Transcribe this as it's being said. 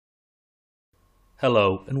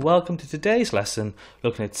Hello and welcome to today's lesson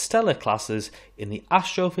looking at stellar classes in the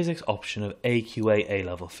Astrophysics option of AQA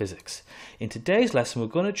A-Level Physics. In today's lesson we're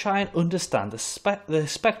going to try and understand the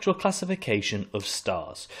spectral classification of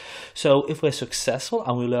stars. So if we're successful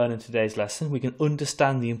and we learn in today's lesson, we can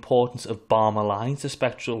understand the importance of Balmer lines, the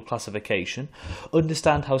spectral classification,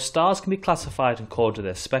 understand how stars can be classified according to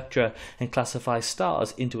their spectra, and classify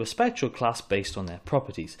stars into a spectral class based on their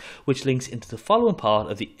properties, which links into the following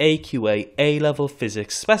part of the AQA A-Level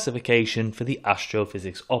Physics specification for the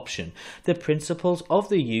Astrophysics option, the principles of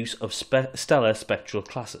the use of stellar spectral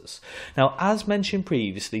classes. Now, as mentioned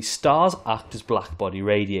previously, stars act as blackbody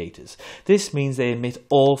radiators. This means they emit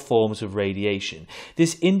all forms of radiation.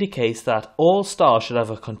 This indicates that all stars should have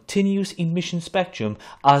a continuous emission spectrum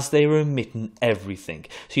as they are emitting everything.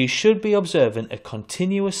 So you should be observing a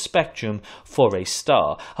continuous spectrum for a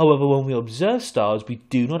star. However, when we observe stars, we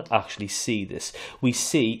do not actually see this. We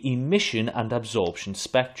see emission and absorption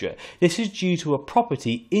spectra. This is due to a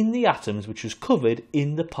property in the atoms which was covered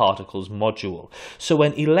in the particles module. So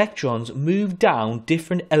when electrons move down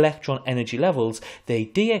different electron energy levels, they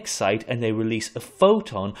de-excite and they release a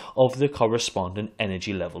photon of the corresponding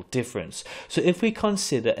energy level difference. So if we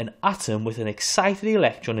consider an atom with an excited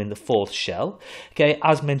electron in the fourth shell, okay,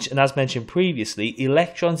 as mentioned previously,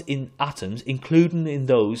 electrons in atoms, including in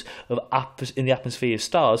those in the atmosphere of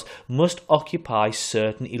stars, must occupy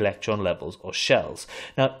certain electron levels or shells.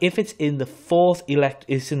 Now, if it's in the fourth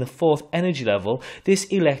energy level, this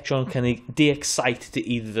electron can de-excite to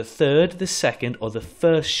either the third, the second, or the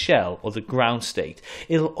first shell, or the ground state.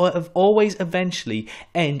 It'll always eventually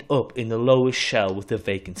end up in the lowest shell with the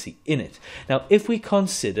vacancy in it. Now, if we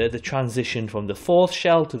consider the transition from the fourth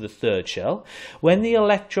shell to the third shell, when the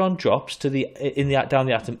electron drops down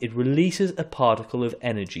the atom, it releases a particle of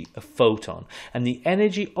energy, a photon, and the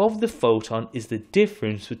energy of the photon is the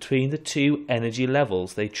difference between the two energy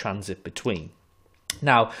levels they transit between.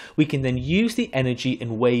 Now, we can then use the energy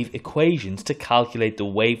and wave equations to calculate the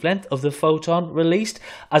wavelength of the photon released,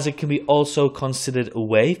 as it can be also considered a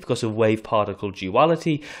wave because of wave-particle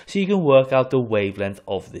duality, so you can work out the wavelength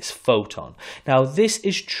of this photon. Now, this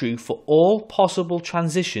is true for all possible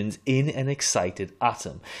transitions in an excited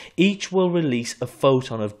atom. Each will release a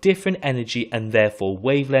photon of different energy and therefore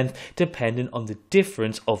wavelength, depending on the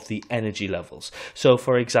difference of the energy levels. So,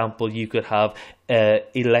 for example, you could have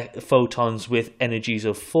photons with energies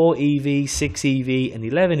of 4 eV, 6 eV and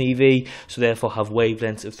 11 eV, so therefore have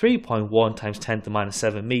wavelengths of 3.1 times 10 to the minus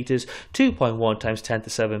 7 meters, 2.1 times 10 to the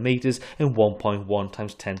 7 meters and 1.1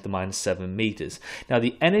 times 10 to the minus 7 meters. Now,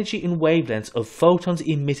 the energy and wavelengths of photons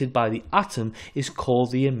emitted by the atom is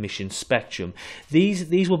called the emission spectrum.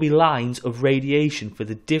 These will be lines of radiation for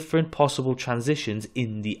the different possible transitions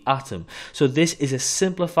in the atom. So this is a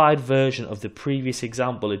simplified version of the previous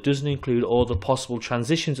example. It doesn't include all the possible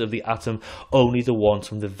transitions of the atom, only the ones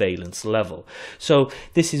from the valence level. So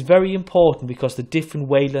this is very important because the different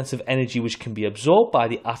wavelengths of energy which can be absorbed by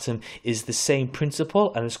the atom is the same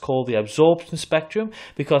principle, and it's called the absorption spectrum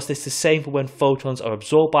because it's the same for when photons are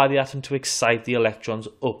absorbed by the atom to excite the electrons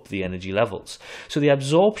up the energy levels. So the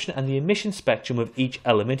absorption and the emission spectrum of each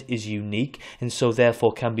element is unique, and so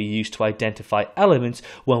therefore can be used to identify elements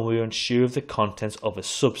when we're unsure of the contents of a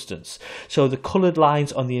substance. So the coloured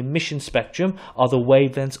lines on the emission spectrum are the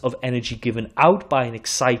wavelengths of energy given out by an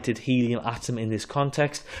excited helium atom in this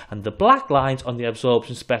context, and the black lines on the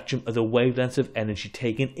absorption spectrum are the wavelengths of energy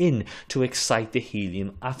taken in to excite the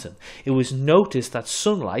helium atom. It was noticed that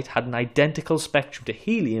sunlight had an identical spectrum to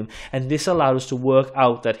helium, and this allowed us to work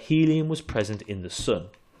out that helium was present in the sun.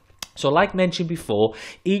 So like mentioned before,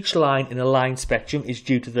 each line in a line spectrum is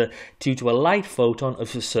due to a light photon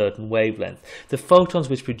of a certain wavelength. The photons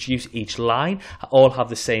which produce each line all have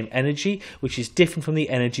the same energy, which is different from the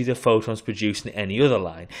energy the photons produce in any other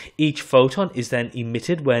line. Each photon is then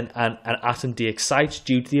emitted when an atom de-excites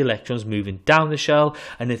due to the electrons moving down the shell,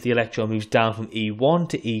 and if the electron moves down from E1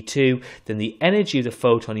 to E2, then the energy of the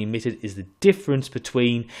photon emitted is the difference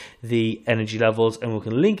between the energy levels, and we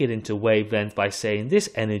can link it into wavelength by saying this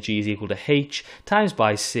energy is equal to h times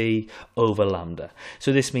by c over lambda.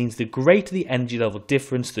 So this means the greater the energy level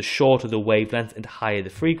difference, the shorter the wavelength and higher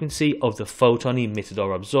the frequency of the photon emitted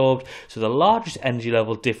or absorbed. So the largest energy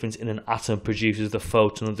level difference in an atom produces the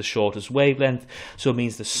photon of the shortest wavelength. So it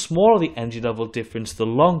means the smaller the energy level difference, the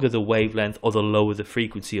longer the wavelength or the lower the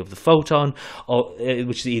frequency of the photon,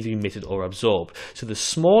 which is either emitted or absorbed. So the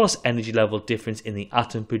smallest energy level difference in the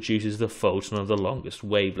atom produces the photon of the longest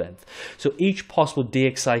wavelength. So each possible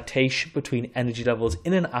de-excitation excitation between energy levels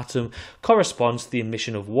in an atom corresponds to the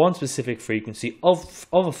emission of one specific frequency of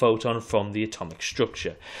a photon from the atomic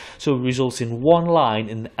structure. So it results in one line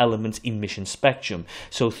in the element's emission spectrum.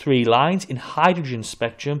 So 3 lines in hydrogen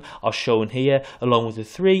spectrum are shown here, along with the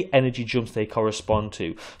 3 energy jumps they correspond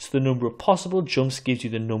to. So the number of possible jumps gives you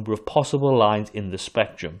the number of possible lines in the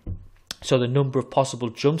spectrum. So the number of possible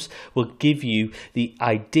jumps will give you the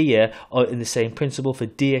idea in the same principle for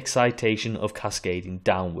de-excitation of cascading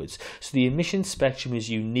downwards. So the emission spectrum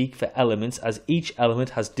is unique for elements as each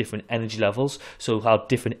element has different energy levels, so have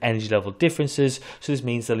different energy level differences. So this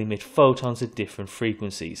means they'll emit photons at different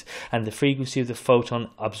frequencies. And the frequency of the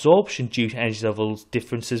photon absorption due to energy levels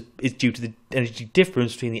differences is due to the energy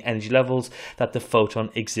difference between the energy levels that the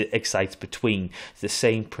photon excites between. It's the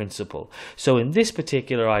same principle. So in this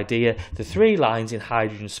particular idea, the 3 lines in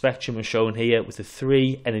hydrogen spectrum are shown here with the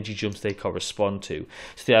 3 energy jumps they correspond to.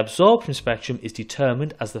 So the absorption spectrum is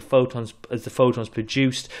determined as the photons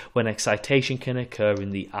produced when excitation can occur in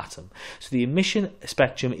the atom. So the emission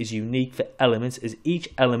spectrum is unique for elements as each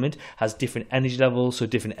element has different energy levels, so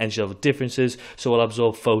different energy level differences, so will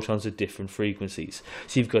absorb photons at different frequencies.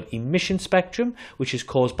 So you've got emission spectrum, which is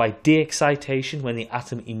caused by de-excitation when the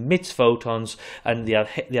atom emits photons, and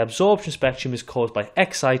the absorption spectrum is caused by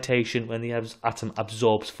excitation when the atom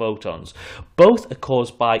absorbs photons. Both are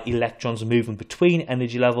caused by electrons moving between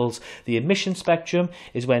energy levels. The emission spectrum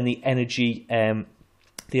is when the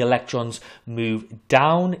electrons move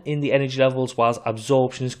down in the energy levels, whilst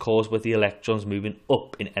absorption is caused with the electrons moving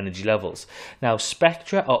up in energy levels. Now,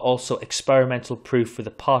 spectra are also experimental proof for the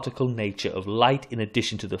particle nature of light, in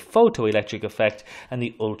addition to the photoelectric effect and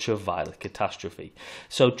the ultraviolet catastrophe.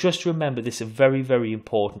 So just remember, this is a very, very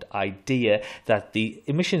important idea, that the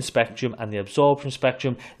emission spectrum and the absorption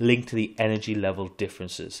spectrum link to the energy level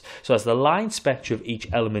differences. So as the line spectra of each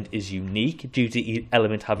element is unique due to each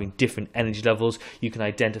element having different energy levels, you can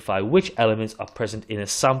identify which elements are present in a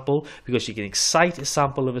sample, because you can excite a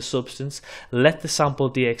sample of a substance, let the sample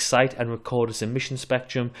de-excite and record its emission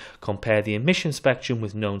spectrum, compare the emission spectrum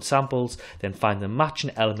with known samples, then find the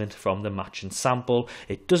matching element from the matching sample.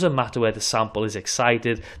 It doesn't matter where the sample is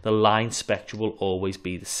excited, the line spectra will always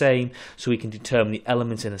be the same. So we can determine the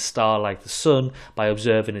elements in a star like the sun by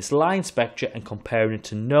observing its line spectra and comparing it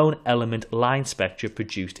to known element line spectra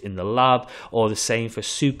produced in the lab, or the same for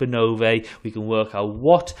supernovae. We can work out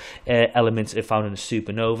what elements are found in a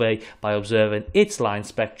supernovae by observing its line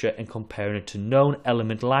spectra and comparing it to known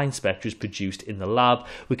element line spectra produced in the lab.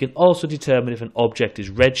 We can also determine if an object is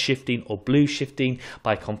red shifting or blue shifting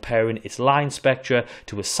by comparing its line spectra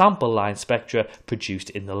to a sample line spectra produced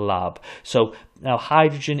in the lab. So now,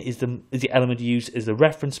 hydrogen is the element used as a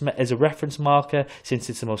reference marker, since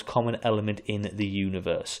it's the most common element in the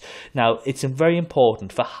universe. Now, it's very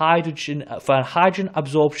important for a hydrogen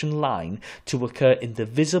absorption line to occur in the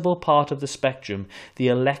visible part of the spectrum. The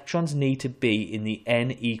electrons need to be in the n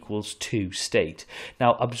equals 2 state.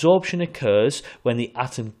 Now, absorption occurs when the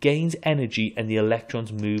atom gains energy and the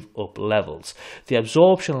electrons move up levels. The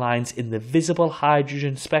absorption lines in the visible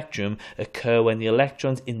hydrogen spectrum occur when the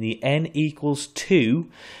electrons in the n equals 2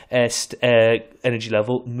 energy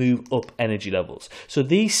level move up energy levels. So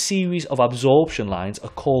these series of absorption lines are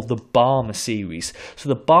called the Balmer series. So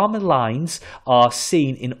the Balmer lines are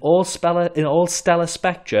seen in all stellar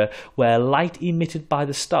spectra where light emitted by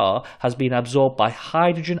the star has been absorbed by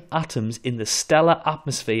hydrogen atoms in the stellar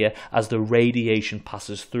atmosphere as the radiation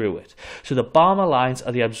passes through it. So the Balmer lines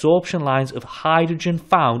are the absorption lines of hydrogen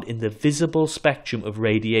found in the visible spectrum of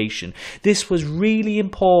radiation. This was really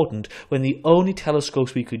important when the only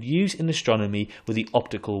telescopes we could use in astronomy were the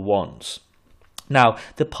optical ones. Now,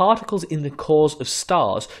 the particles in the cores of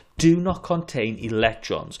stars do not contain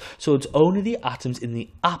electrons, so it's only the atoms in the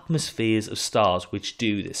atmospheres of stars which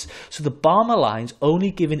do this. So the Balmer lines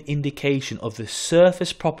only give an indication of the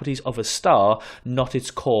surface properties of a star, not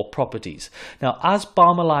its core properties. Now, as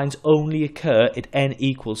Balmer lines only occur at n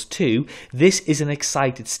equals 2, this is an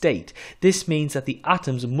excited state. This means that the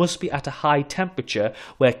atoms must be at a high temperature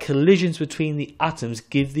where collisions between the atoms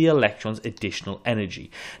give the electrons additional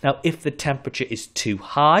energy. Now, if the temperature is too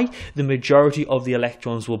high, the majority of the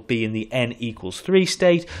electrons will be in the n equals 3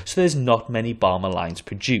 state, so there's not many Balmer lines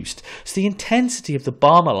produced. So the intensity of the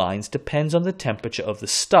Balmer lines depends on the temperature of the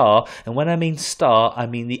star, and when I mean star, I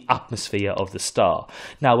mean the atmosphere of the star.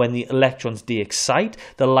 Now, when the electrons de-excite,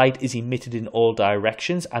 the light is emitted in all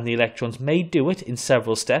directions, and the electrons may do it in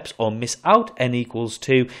several steps or miss out n equals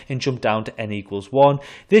 2 and jump down to n equals 1.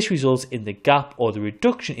 This results in the gap or the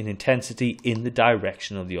reduction in intensity in the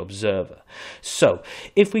direction of the observer. So,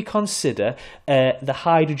 if we consider the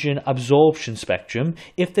hydrogen hydrogen absorption spectrum,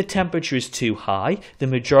 if the temperature is too high, the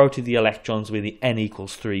majority of the electrons will be the n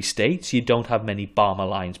equals 3 state, so you don't have many Balmer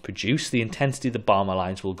lines produced. The intensity of the Balmer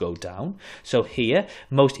lines will go down. So here,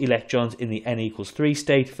 most electrons in the n equals 3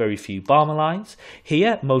 state, very few Balmer lines.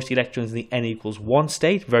 Here, most electrons in the n equals 1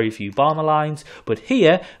 state, very few Balmer lines. But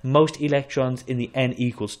here, most electrons in the n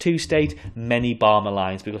equals 2 state, many Balmer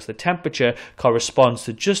lines, because the temperature corresponds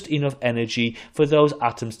to just enough energy for those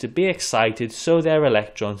atoms to be excited, so their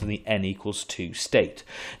electrons in the n equals 2 state.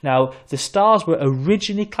 Now, the stars were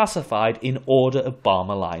originally classified in order of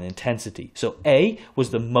Balmer line intensity. So A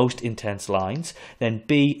was the most intense lines, then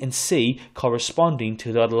B and C corresponding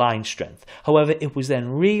to the line strength. However, it was then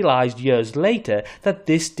realized years later that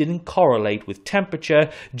this didn't correlate with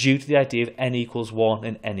temperature due to the idea of n equals 1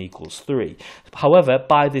 and n equals 3. However,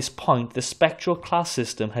 by this point, the spectral class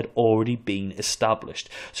system had already been established.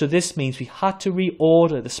 So this means we had to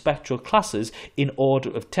reorder the spectral classes in order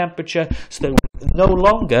of temperature, so they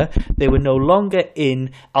were no longer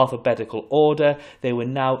in alphabetical order, they were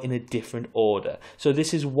now in a different order. So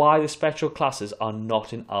this is why the spectral classes are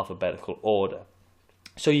not in alphabetical order.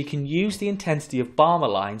 So you can use the intensity of Balmer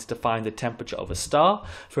lines to find the temperature of a star.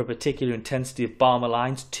 For a particular intensity of Balmer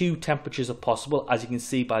lines, 2 temperatures are possible, as you can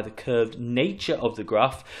see by the curved nature of the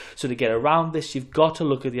graph. So to get around this, you've got to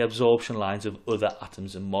look at the absorption lines of other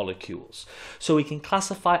atoms and molecules. So we can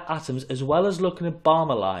classify atoms as well as looking at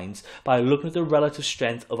Balmer lines by looking at the relative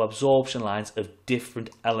strength of absorption lines of different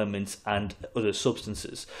elements and other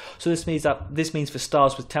substances. So this means for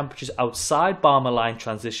stars with temperatures outside Balmer line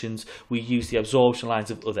transitions, we use the absorption lines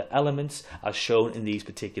of other elements as shown in these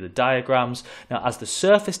particular diagrams. Now, as the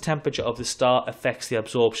surface temperature of the star affects the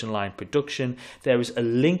absorption line production, there is a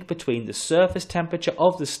link between the surface temperature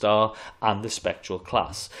of the star and the spectral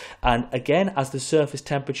class. And again, as the surface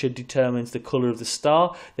temperature determines the colour of the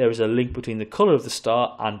star, there is a link between the colour of the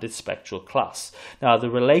star and its spectral class. Now, the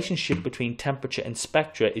relationship between temperature and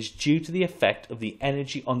spectra is due to the effect of the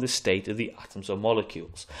energy on the state of the atoms or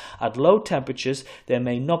molecules. At low temperatures, there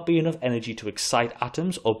may not be enough energy to excite atoms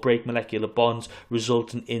or break molecular bonds,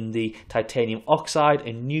 resulting in the titanium oxide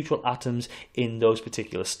and neutral atoms in those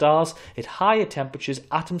particular stars. At higher temperatures,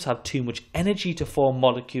 atoms have too much energy to form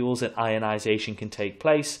molecules and ionization can take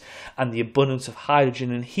place, and the abundance of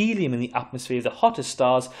hydrogen and helium in the atmosphere of the hottest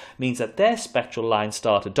stars means that their spectral lines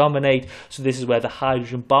start to dominate. So this is where the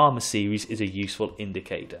hydrogen Balmer series is a useful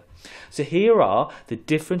indicator. So here are the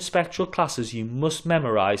different spectral classes you must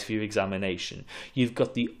memorize for your examination. You've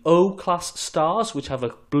got the O class stars, which have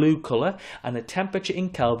a blue colour and a temperature in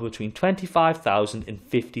Kelvin between 25,000 and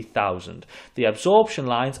 50,000. The absorption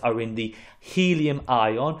lines are in the helium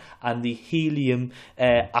ion and the helium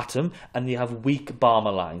atom, and they have weak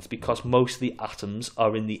Balmer lines because most of the atoms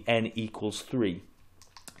are in the n equals 3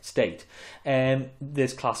 state.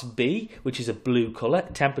 There's class B, which is a blue colour,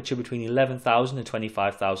 temperature between 11,000 and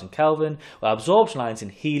 25,000 Kelvin, with absorption lines in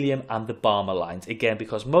helium and the Balmer lines, again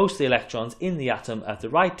because most of the electrons in the atom are at the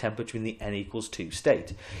right temperature in the n equals 2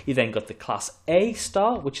 state. You then got the class A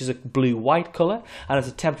star, which is a blue-white colour and has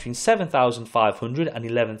a temperature between 7,500 and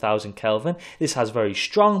 11,000 Kelvin. This has very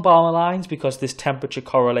strong Balmer lines because this temperature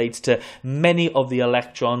correlates to many of the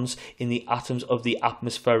electrons in the atoms of the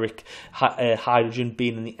atmospheric hydrogen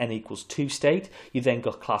being in the n equals 2 state. You then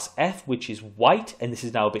got class F, which is white, and this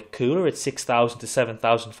is now a bit cooler at 6,000 to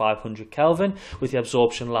 7,500 Kelvin, with the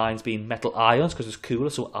absorption lines being metal ions because it's cooler,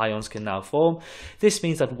 so ions can now form. This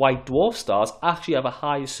means that white dwarf stars actually have a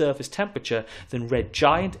higher surface temperature than red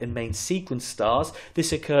giant and main sequence stars.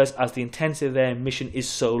 This occurs as the intensity of their emission is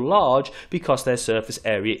so large because their surface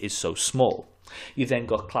area is so small. You then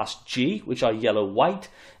got class G, which are yellow-white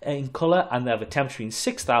in colour, and they have a temperature between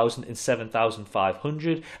 6,000 and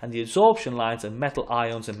 7,500, and the absorption lines are metal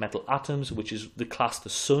ions and metal atoms, which is the class the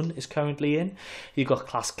Sun is currently in. You've got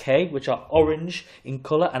class K, which are orange in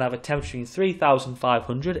colour and have a temperature between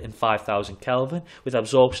 3,500 and 5,000 Kelvin, with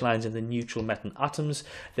absorption lines in the neutral metal atoms.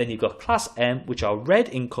 Then you've got class M, which are red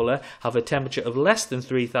in colour, have a temperature of less than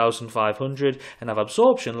 3,500, and have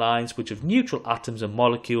absorption lines which have neutral atoms and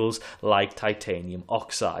molecules like titanium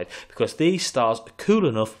oxide, because these stars are cool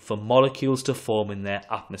enough for molecules to form in their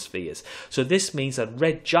atmospheres. So this means that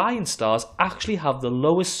red giant stars actually have the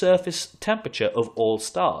lowest surface temperature of all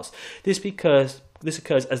stars. This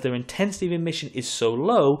occurs as their intensity of emission is so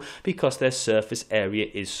low because their surface area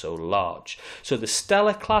is so large. So the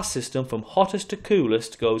stellar class system from hottest to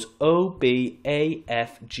coolest goes O, B, A,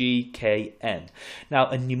 F, G, K, N. Now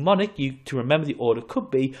a mnemonic to remember the order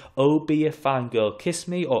could be O be a fine girl kiss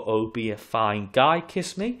me, or O be a fine guy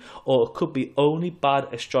kiss me, or it could be only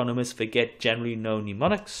bad astronomers forget generally known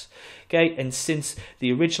mnemonics. Okay, and since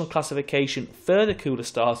the original classification, further cooler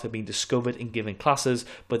stars have been discovered and given classes,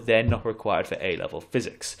 but they're not required for A-level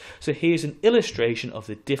physics. So here's an illustration of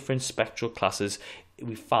the different spectral classes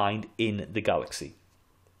we find in the galaxy.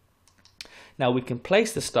 Now we can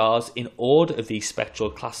place the stars in order of these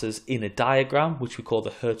spectral classes in a diagram, which we call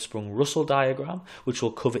the Hertzsprung-Russell diagram, which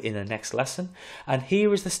we'll cover in the next lesson. And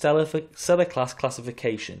here is the stellar class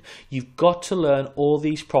classification. You've got to learn all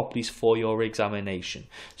these properties for your examination.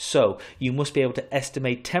 So you must be able to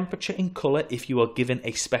estimate temperature and colour if you are given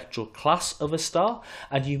a spectral class of a star,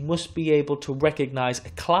 and you must be able to recognise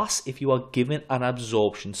a class if you are given an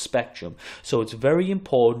absorption spectrum. So it's very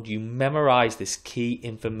important you memorise this key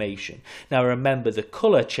information. Now remember, the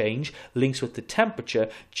colour change links with the temperature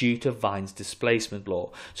due to Wien's displacement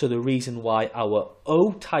law. So the reason why our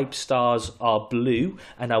O-type stars are blue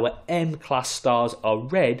and our M-class stars are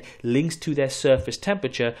red links to their surface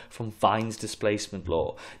temperature from Wien's displacement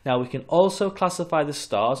law. Now we can also classify the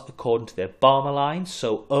stars according to their Balmer lines.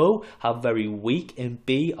 So O have very weak and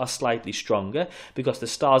B are slightly stronger because the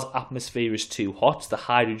star's atmosphere is too hot. The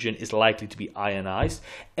hydrogen is likely to be ionized.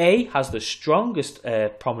 A has the strongest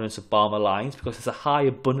prominence of Balmer lines because there's a high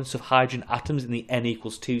abundance of hydrogen atoms in the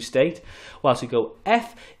n=2 state, whilst we go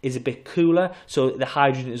F is a bit cooler, so the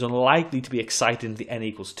hydrogen is unlikely to be excited in the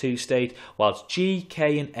n=2 state, whilst G,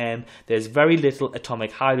 K and M, there's very little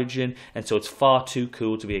atomic hydrogen, and so it's far too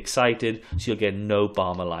cool to be excited, so you'll get no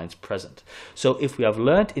Balmer lines present. So if we have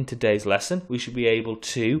learnt in today's lesson, we should be able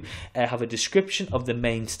to have a description of the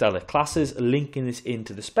main stellar classes, linking this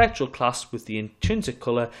into the spectral class with the intrinsic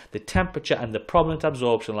colour, the temperature and the prominent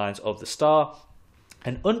absorption lines of the star,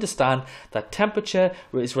 and understand that temperature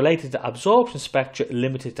is related to absorption spectra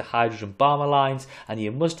limited to hydrogen Balmer lines, and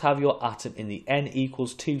you must have your atom in the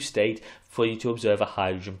n=2 state for you to observe a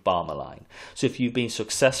hydrogen Balmer line. So if you've been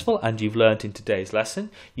successful and you've learnt in today's lesson,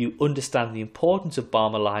 you understand the importance of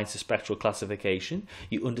Balmer lines to spectral classification,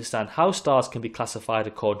 you understand how stars can be classified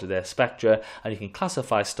according to their spectra, and you can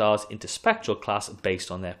classify stars into spectral class based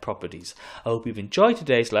on their properties. I hope you've enjoyed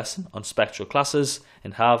today's lesson on spectral classes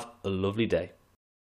and have a lovely day.